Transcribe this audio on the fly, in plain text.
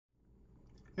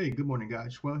Hey, good morning,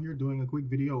 guys. Well, here doing a quick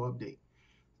video update.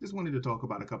 Just wanted to talk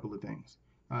about a couple of things.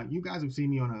 You guys have seen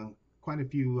me on quite a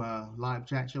few live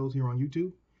chat shows here on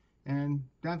YouTube, and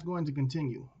that's going to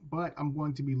continue. But I'm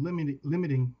going to be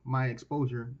limiting my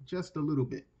exposure just a little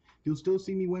bit. You'll still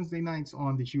see me Wednesday nights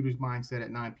on the Shooter's Mindset at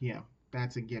 9 p.m.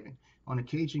 That's a given. On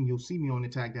occasion, you'll see me on the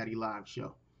Tag Daddy Live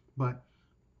show. But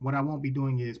what I won't be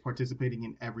doing is participating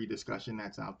in every discussion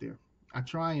that's out there. I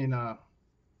try and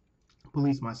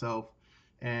police myself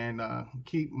and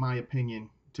keep my opinion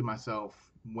to myself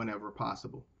whenever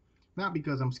possible. Not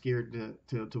because I'm scared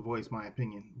to voice my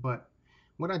opinion, but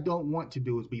what I don't want to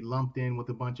do is be lumped in with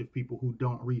a bunch of people who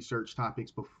don't research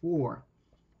topics before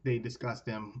they discuss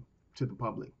them to the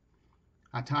public.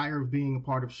 I tire of being a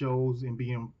part of shows and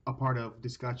being a part of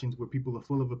discussions where people are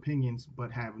full of opinions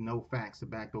but have no facts to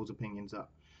back those opinions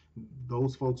up.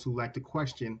 Those folks who like to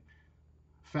question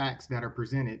facts that are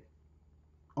presented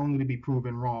only to be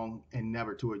proven wrong and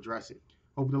never to address it.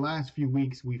 Over the last few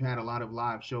weeks, we've had a lot of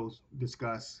live shows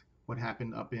discuss what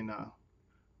happened up in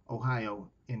Ohio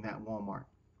in that Walmart.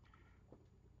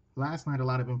 Last night, a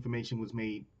lot of information was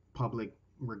made public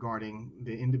regarding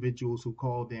the individuals who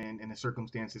called in and the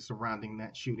circumstances surrounding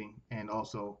that shooting, and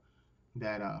also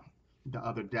that the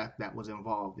other death that was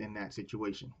involved in that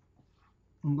situation.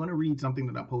 I'm going to read something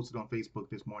that I posted on Facebook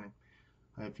this morning.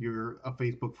 If you're a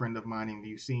Facebook friend of mine and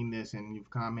you've seen this and you've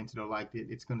commented or liked it,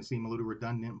 it's going to seem a little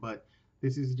redundant, but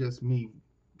this is just me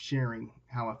sharing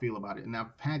how I feel about it. And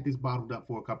I've had this bottled up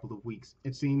for a couple of weeks.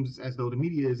 It seems as though the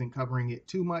media isn't covering it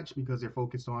too much because they're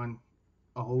focused on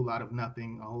a whole lot of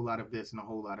nothing, a whole lot of this, and a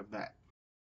whole lot of that.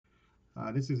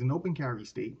 This is an open carry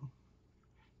state.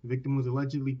 The victim was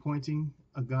allegedly pointing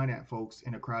a gun at folks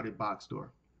in a crowded box store.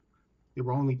 There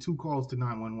were only 2 calls to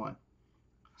 911.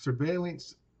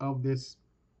 Surveillance of this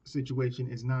situation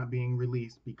is not being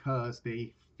released because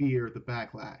they fear the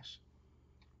backlash.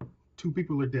 2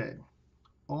 people are dead,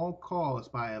 all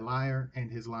caused by a liar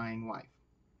and his lying wife.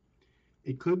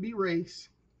 It could be race,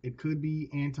 it could be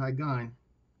anti-gun,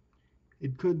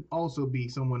 it could also be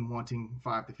someone wanting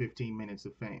 5 to 15 minutes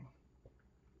of fame.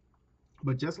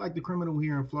 But just like the criminal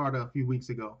here in Florida a few weeks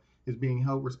ago is being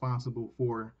held responsible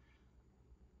for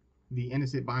the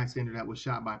innocent bystander that was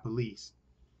shot by police,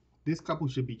 this couple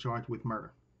should be charged with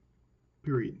murder.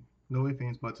 Period. No ifs,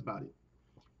 ands, buts about it.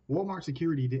 Walmart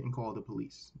security didn't call the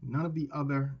police. None of the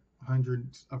other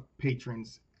hundreds of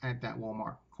patrons at that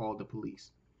Walmart called the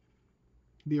police.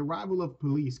 The arrival of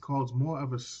police caused more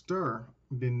of a stir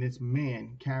than this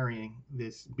man carrying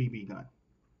this BB gun.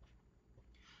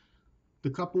 The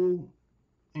couple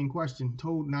in question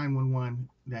told 911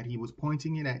 that he was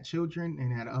pointing it at children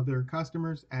and at other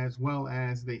customers, as well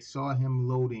as they saw him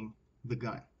loading the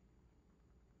gun.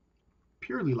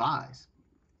 Purely lies.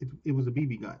 It was a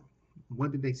BB gun.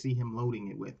 What did they see him loading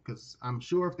it with? Because I'm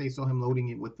sure if they saw him loading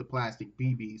it with the plastic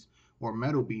BBs or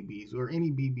metal BBs or any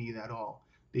BB at all,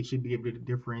 they should be able to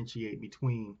differentiate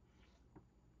between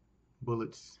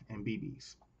bullets and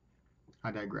BBs.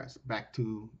 I digress. Back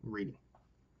to reading.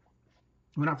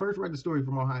 When I first read the story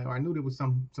from Ohio, I knew there was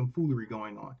some foolery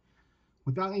going on.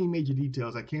 Without any major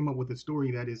details, I came up with a story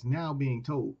that is now being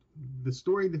told. The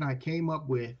story that I came up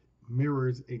with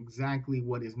mirrors exactly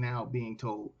what is now being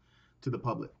told to the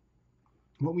public.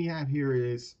 What we have here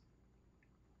is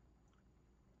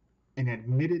an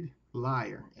admitted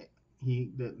liar.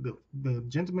 The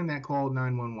gentleman that called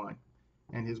 911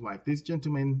 and his wife. This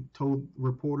gentleman told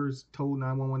reporters, told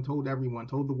 911, told everyone,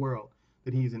 told the world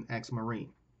that he's an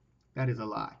ex-Marine. That is a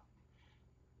lie.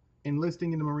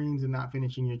 Enlisting in the Marines and not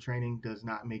finishing your training does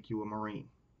not make you a Marine.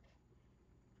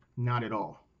 Not at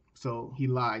all. So he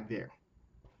lied there.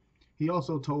 He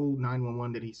also told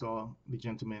 911 that he saw the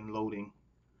gentleman loading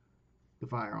the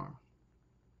firearm.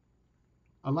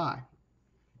 A lie.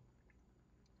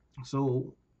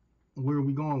 So where are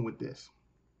we going with this?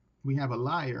 We have a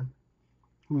liar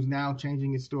who's now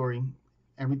changing his story.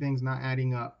 Everything's not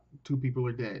adding up. 2 people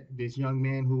are dead. This young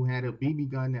man who had a BB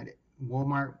gun that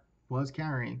Walmart was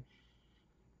carrying,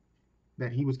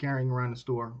 that he was carrying around the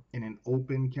store in an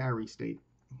open carry state.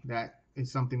 That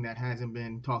is something that hasn't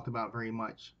been talked about very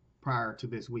much prior to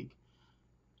this week.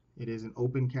 It is an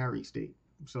open carry state.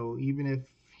 So even if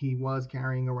he was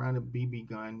carrying around a BB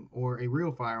gun or a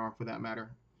real firearm for that matter,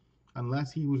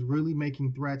 unless he was really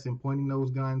making threats and pointing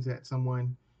those guns at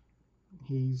someone,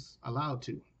 he's allowed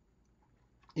to,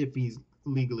 if he's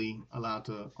legally allowed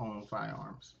to own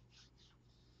firearms.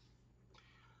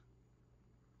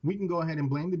 We can go ahead and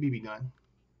blame the BB gun,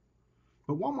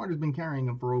 but Walmart has been carrying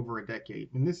them for over a decade,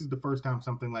 and this is the first time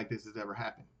something like this has ever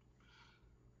happened.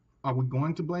 Are we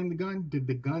going to blame the gun? Did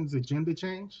the gun's agenda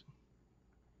change?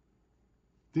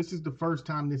 This is the first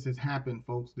time this has happened,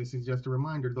 folks. This is just a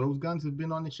reminder. Those guns have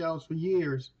been on the shelves for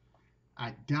years.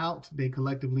 I doubt they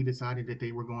collectively decided that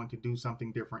they were going to do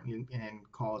something different and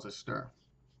cause a stir.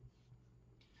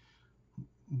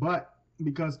 But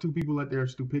because two people let their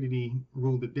stupidity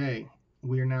rule the day,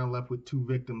 we are now left with two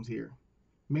victims here.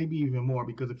 Maybe even more,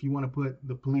 because if you want to put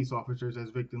the police officers as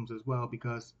victims as well,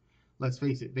 because let's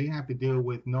face it, they have to deal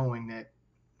with knowing that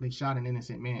they shot an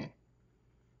innocent man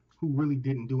who really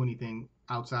didn't do anything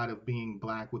outside of being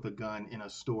black with a gun in a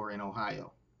store in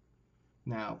Ohio.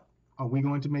 Now, are we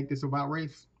going to make this about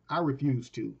race? I refuse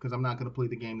to, because I'm not going to play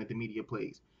the game that the media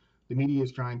plays. The media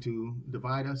is trying to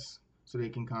divide us so they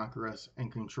can conquer us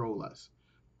and control us.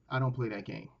 I don't play that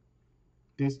game.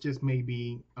 This just may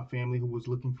be a family who was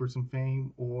looking for some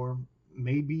fame, or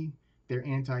maybe they're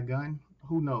anti-gun.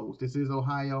 Who knows? This is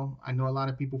Ohio. I know a lot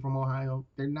of people from Ohio.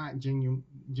 They're not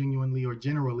genuinely or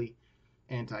generally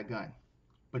anti-gun,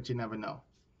 but you never know.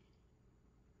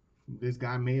 This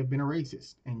guy may have been a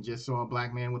racist and just saw a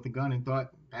black man with a gun and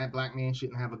thought that black man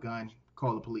shouldn't have a gun,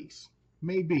 call the police.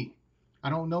 Maybe. I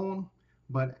don't know him,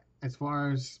 but as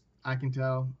far as I can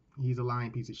tell, he's a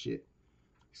lying piece of shit.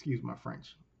 Excuse my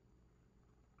French.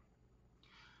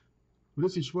 Well,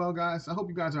 this is Schwell, guys. I hope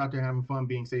you guys are out there having fun,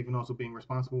 being safe, and also being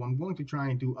responsible. I'm going to try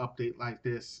and do update like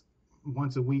this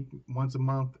once a week, once a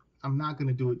month. I'm not going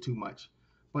to do it too much,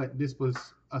 but this was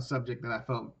a subject that I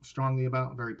felt strongly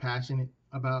about, very passionate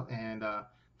about, and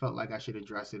felt like I should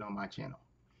address it on my channel.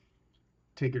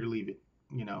 Take it or leave it.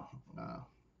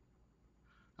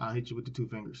 I'll hit you with the two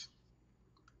fingers.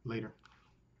 Later.